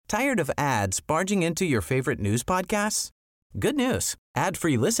Tired of ads barging into your favorite news podcasts? Good news.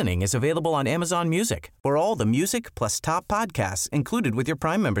 Ad-free listening is available on Amazon Music for all the music plus top podcasts included with your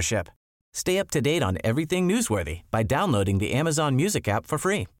Prime membership. Stay up to date on everything newsworthy by downloading the Amazon Music app for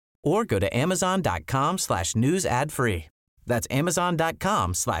free or go to amazon.com/news ad free. That's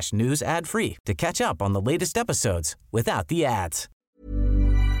amazon.com/news ad free to catch up on the latest episodes without the ads.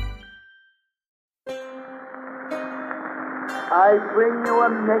 I bring you a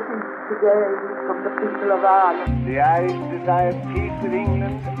message today from the people of Ireland. The Irish desire peace with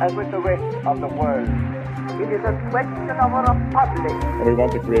England and with the rest of the world. It is a question of a republic. And we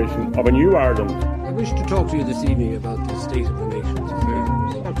want the creation of a new Ireland. I wish to talk to you this evening about the state of the nation's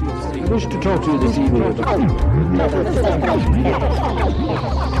affairs. I wish to talk to you this evening about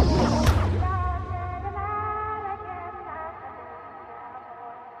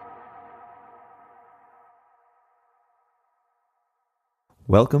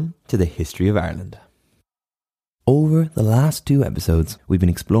Welcome to the History of Ireland. Over the last 2 episodes, we've been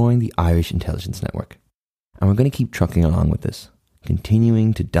exploring the Irish Intelligence Network, and we're going to keep trucking along with this,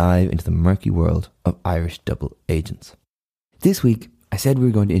 continuing to dive into the murky world of Irish double agents. This week, I said we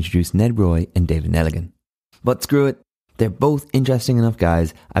were going to introduce Ned Roy and David Nelligan, but screw it, they're both interesting enough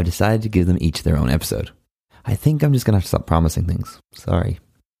guys, I've decided to give them each their own episode. I think I'm just going to have to stop promising things, sorry.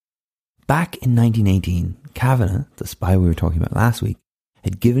 Back in 1918, Kavanagh, the spy we were talking about last week,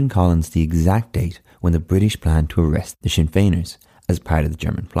 had given Collins the exact date when the British planned to arrest the Sinn Féiners as part of the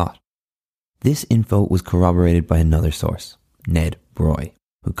German plot. This info was corroborated by another source, Ned Roy,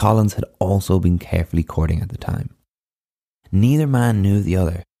 who Collins had also been carefully courting at the time. Neither man knew the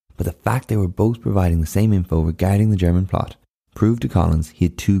other, but the fact they were both providing the same info regarding the German plot proved to Collins he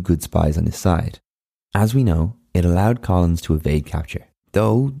had 2 good spies on his side. As we know, it allowed Collins to evade capture,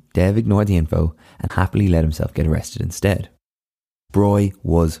 though Dev ignored the info and happily let himself get arrested instead. Roy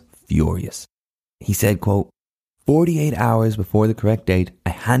was furious. He said, quote, 48 hours before the correct date, I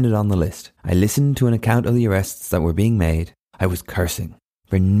handed on the list. I listened to an account of the arrests that were being made. I was cursing,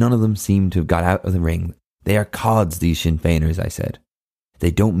 for none of them seemed to have got out of the ring. They are cods, these Sinn Féiners, I said.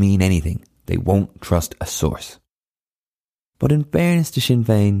 They don't mean anything. They won't trust a source. But in fairness to Sinn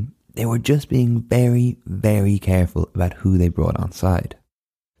Féin, they were just being very, very careful about who they brought on side.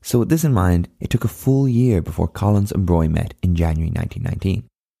 So with this in mind, it took a full year before Collins and Roy met in January 1919.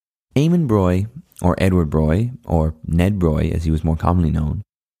 Eamon Broy, or Edward Broy, or Ned Broy as he was more commonly known,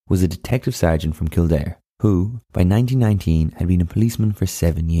 was a detective sergeant from Kildare who, by 1919, had been a policeman for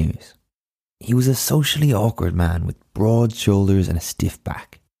 7 years. He was a socially awkward man with broad shoulders and a stiff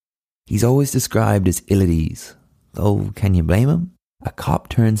back. He's always described as ill at ease, though can you blame him? A cop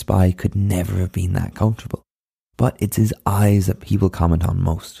turned spy could never have been that comfortable. But it's his eyes that people comment on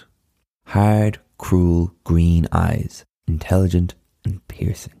most. Hard, cruel, green eyes, intelligent and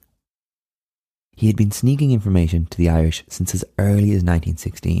piercing. He had been sneaking information to the Irish since as early as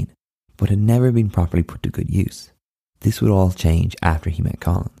 1916, but had never been properly put to good use. This would all change after he met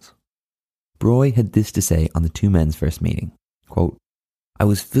Collins. Broy had this to say on the 2 men's first meeting, quote, I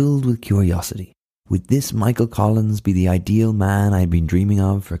was filled with curiosity. Would this Michael Collins be the ideal man I had been dreaming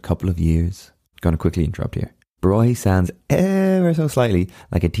of for a couple of years? Going to quickly interrupt here. Broy sounds ever so slightly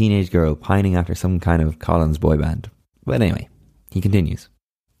like a teenage girl pining after some kind of Collins boy band. But anyway, he continues.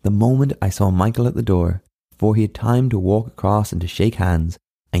 The moment I saw Michael at the door, before he had time to walk across and to shake hands,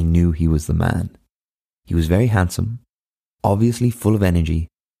 I knew he was the man. He was very handsome, obviously full of energy,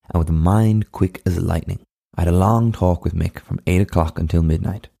 and with a mind quick as lightning. I had a long talk with Mick from 8 o'clock until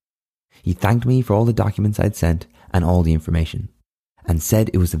midnight. He thanked me for all the documents I'd sent and all the information, and said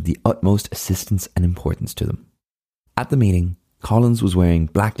it was of the utmost assistance and importance to them. At the meeting, Collins was wearing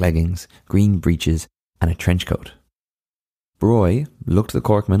black leggings, green breeches and a trench coat. Broy looked the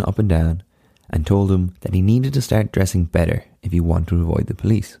Corkman up and down and told him that he needed to start dressing better if he wanted to avoid the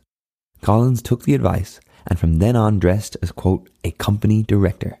police. Collins took the advice and from then on dressed as, quote, a company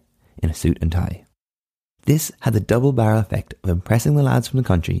director in a suit and tie. This had the double barrel effect of impressing the lads from the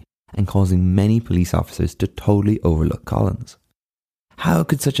country and causing many police officers to totally overlook Collins. How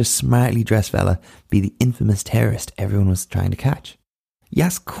could such a smartly dressed fella be the infamous terrorist everyone was trying to catch?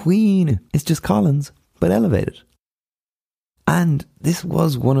 Yes, Queen, it's just Collins, but elevated. And this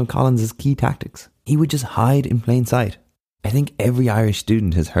was one of Collins's key tactics. He would just hide in plain sight. I think every Irish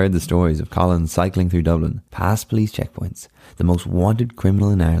student has heard the stories of Collins cycling through Dublin, past police checkpoints, the most wanted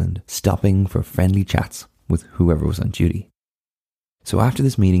criminal in Ireland, stopping for friendly chats with whoever was on duty. So after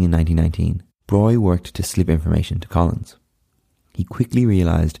this meeting in 1919, Broy worked to slip information to Collins. He quickly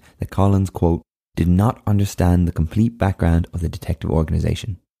realised that Collins, quote, did not understand the complete background of the detective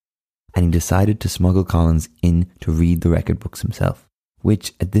organisation, and he decided to smuggle Collins in to read the record books himself.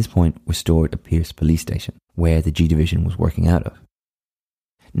 which at this point were stored at Pierce Police Station, where the G Division was working out of.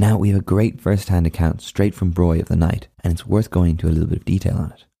 Now we have a great first-hand account straight from Broy of the night, and it's worth going into a little bit of detail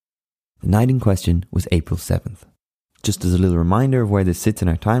on it. The night in question was April 7th. Just as a little reminder of where this sits in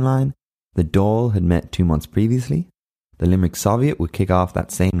our timeline, the Dáil had met 2 months previously, the Limerick Soviet would kick off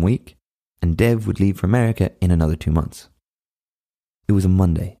that same week, and Dev would leave for America in another 2 months. It was a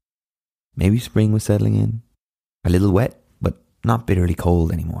Monday. Maybe spring was settling in. A little wet, but not bitterly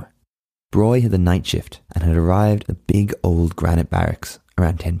cold anymore. Broy had the night shift and had arrived at the big old granite barracks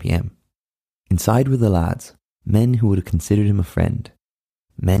around 10 p.m. Inside were the lads, men who would have considered him a friend,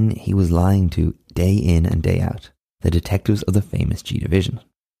 men he was lying to day in and day out, the detectives of the famous G Division.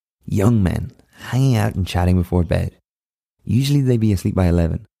 Young men, hanging out and chatting before bed. Usually they'd be asleep by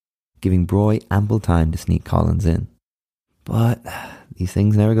 11, giving Broy ample time to sneak Collins in. But these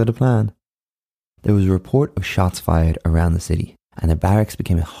things never go to plan. There was a report of shots fired around the city, and the barracks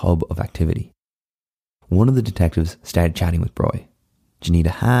became a hub of activity. One of the detectives started chatting with Broy. Do you need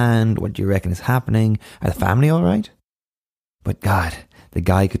a hand? What do you reckon is happening? Are the family all right? But God, the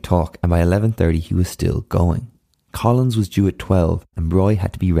guy could talk, and by 11:30 he was still going. Collins was due at 12, and Broy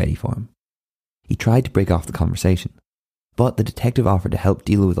had to be ready for him. He tried to break off the conversation, but the detective offered to help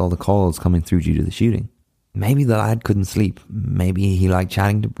deal with all the calls coming through due to the shooting. Maybe the lad couldn't sleep. Maybe he liked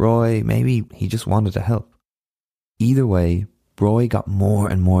chatting to Broy. Maybe he just wanted to help. Either way, Broy got more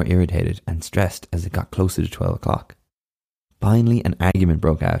and more irritated and stressed as it got closer to 12 o'clock. Finally, an argument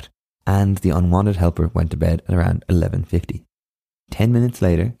broke out, and the unwanted helper went to bed at around 11:50. 10 minutes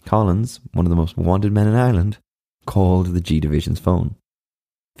later, Collins, one of the most wanted men in Ireland, called the G Division's phone.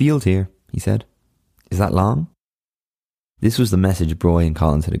 "Field here," he said. "Is that long?" This was the message Broy and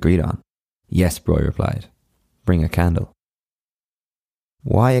Collins had agreed on. "Yes," Broy replied. "Bring a candle."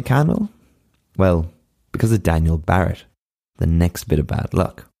 Why a candle? Well, because of Daniel Barrett, the next bit of bad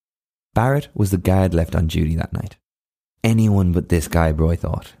luck. Barrett was the guard left on duty that night. Anyone but this guy, Broy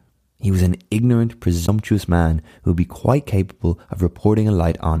thought. He was an ignorant, presumptuous man who would be quite capable of reporting a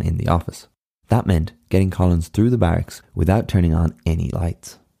light on in the office. That meant getting Collins through the barracks without turning on any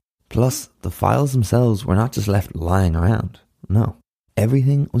lights. Plus, the files themselves were not just left lying around. No.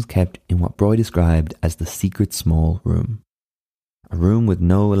 Everything was kept in what Broy described as the secret small room. A room with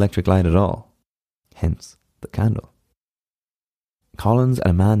no electric light at all. Hence, the candle. Collins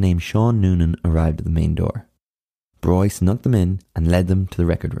and a man named Sean Noonan arrived at the main door. Broy snuck them in and led them to the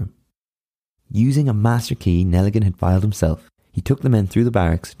record room. Using a master key Nelligan had filed himself, he took the men through the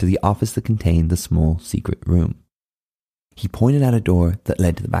barracks to the office that contained the small secret room. He pointed out a door that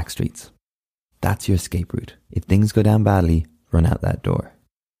led to the back streets. That's your escape route. If things go down badly, run out that door.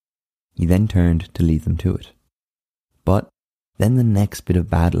 He then turned to lead them to it. But then the next bit of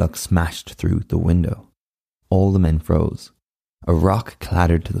bad luck smashed through the window. All the men froze. A rock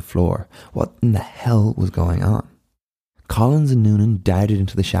clattered to the floor. What in the hell was going on? Collins and Noonan darted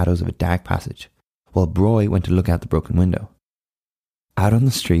into the shadows of a dark passage, while Broy went to look out the broken window. Out on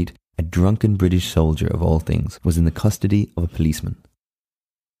the street, a drunken British soldier of all things was in the custody of a policeman.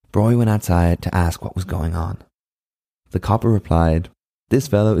 Broy went outside to ask what was going on. The copper replied, "This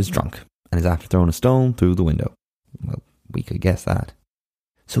fellow is drunk and is after throwing a stone through the window." Well, we could guess that.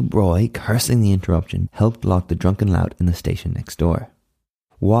 So Broy, cursing the interruption, helped lock the drunken lout in the station next door.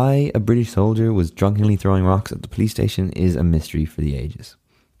 Why a British soldier was drunkenly throwing rocks at the police station is a mystery for the ages.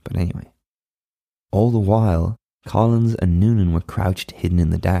 But anyway. All the while, Collins and Noonan were crouched hidden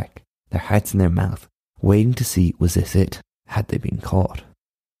in the dark, their hearts in their mouth, waiting to see was this it, had they been caught.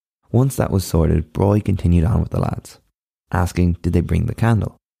 Once that was sorted, Broy continued on with the lads, asking did they bring the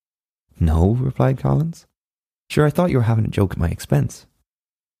candle. "No," replied Collins. "Sure, I thought you were having a joke at my expense."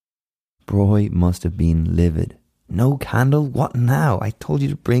 Broy must have been livid. "No candle? What now? I told you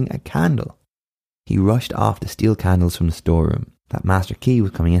to bring a candle." He rushed off to steal candles from the storeroom. That master key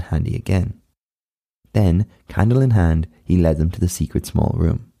was coming in handy again. Then, candle in hand, he led them to the secret small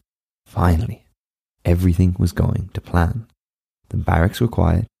room. Finally, everything was going to plan. The barracks were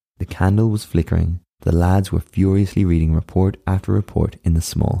quiet, the candle was flickering, the lads were furiously reading report after report in the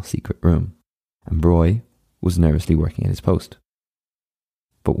small secret room, and Broy was nervously working at his post.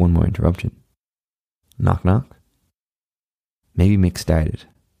 But one more interruption. Knock knock. Maybe Mick started.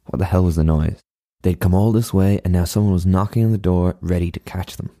 What the hell was the noise? They'd come all this way and now someone was knocking on the door ready to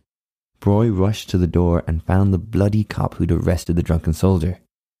catch them. Broy rushed to the door and found the bloody cop who'd arrested the drunken soldier.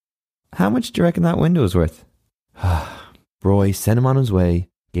 "How much do you reckon that window is worth?" Broy sent him on his way,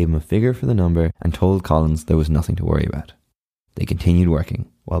 gave him a figure for the number and told Collins there was nothing to worry about. They continued working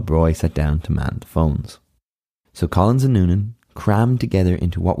while Broy sat down to man the phones. So Collins and Noonan, crammed together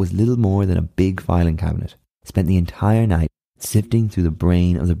into what was little more than a big filing cabinet, spent the entire night sifting through the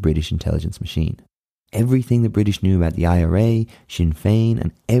brain of the British intelligence machine. Everything the British knew about the IRA, Sinn Féin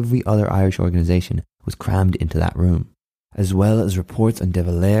and every other Irish organisation was crammed into that room, as well as reports on De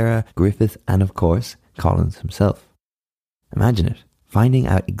Valera, Griffith and, of course, Collins himself. Imagine it, finding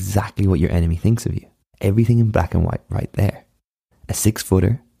out exactly what your enemy thinks of you. Everything in black and white right there. A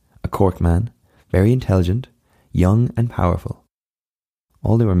 6-footer, a Cork man, very intelligent, young and powerful.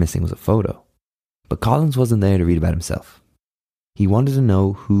 All they were missing was a photo. But Collins wasn't there to read about himself. He wanted to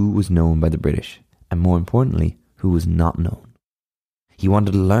know who was known by the British, and more importantly, who was not known. He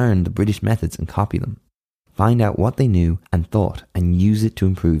wanted to learn the British methods and copy them, find out what they knew and thought, and use it to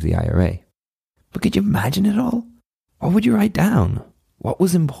improve the IRA. But could you imagine it all? What would you write down? What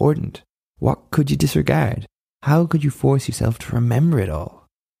was important? What could you disregard? How could you force yourself to remember it all?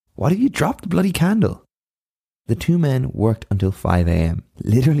 What if you dropped the bloody candle? The two men worked until 5 a.m,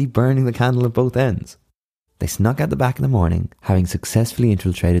 literally burning the candle at both ends. They snuck out the back in the morning, having successfully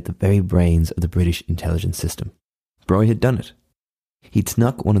infiltrated the very brains of the British intelligence system. Broy had done it. He'd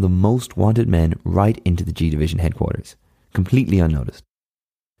snuck one of the most wanted men right into the G Division headquarters, completely unnoticed.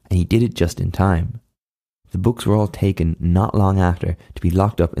 And he did it just in time. The books were all taken not long after to be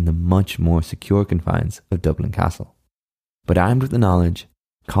locked up in the much more secure confines of Dublin Castle. But armed with the knowledge,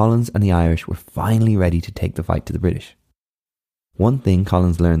 Collins and the Irish were finally ready to take the fight to the British. One thing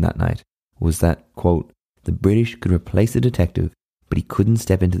Collins learned that night was that, quote, the British could replace the detective, but he couldn't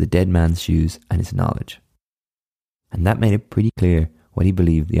step into the dead man's shoes and his knowledge. And that made it pretty clear what he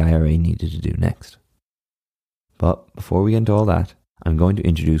believed the IRA needed to do next. But before we get into all that, I'm going to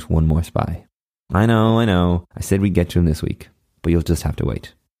introduce one more spy. I know, I said we'd get to him this week, but you'll just have to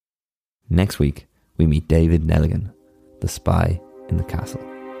wait. Next week, we meet David Nelligan, the spy in the castle.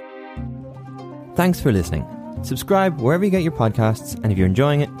 Thanks for listening. Subscribe wherever you get your podcasts, and if you're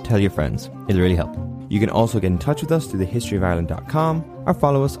enjoying it, tell your friends. It'll really help. You can also get in touch with us through thehistoryofireland.com or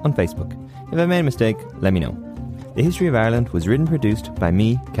follow us on Facebook. If I made a mistake, let me know. The History of Ireland was written and produced by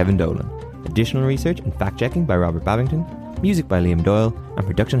me, Kevin Dolan. Additional research and fact-checking by Robert Babington, music by Liam Doyle, and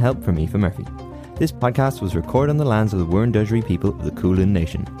production help from Aoife Murphy. This podcast was recorded on the lands of the Wurundjeri people of the Kulin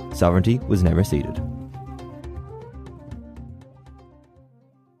Nation. Sovereignty was never ceded.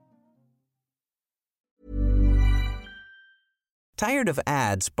 Tired of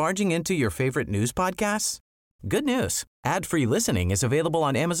ads barging into your favorite news podcasts? Good news. Ad-free listening is available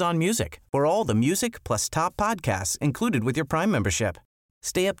on Amazon Music for all the music plus top podcasts included with your Prime membership.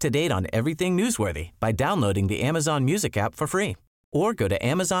 Stay up to date on everything newsworthy by downloading the Amazon Music app for free or go to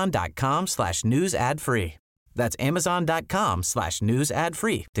amazon.com/news ad free. That's amazon.com/news ad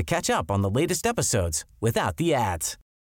free to catch up on the latest episodes without the ads.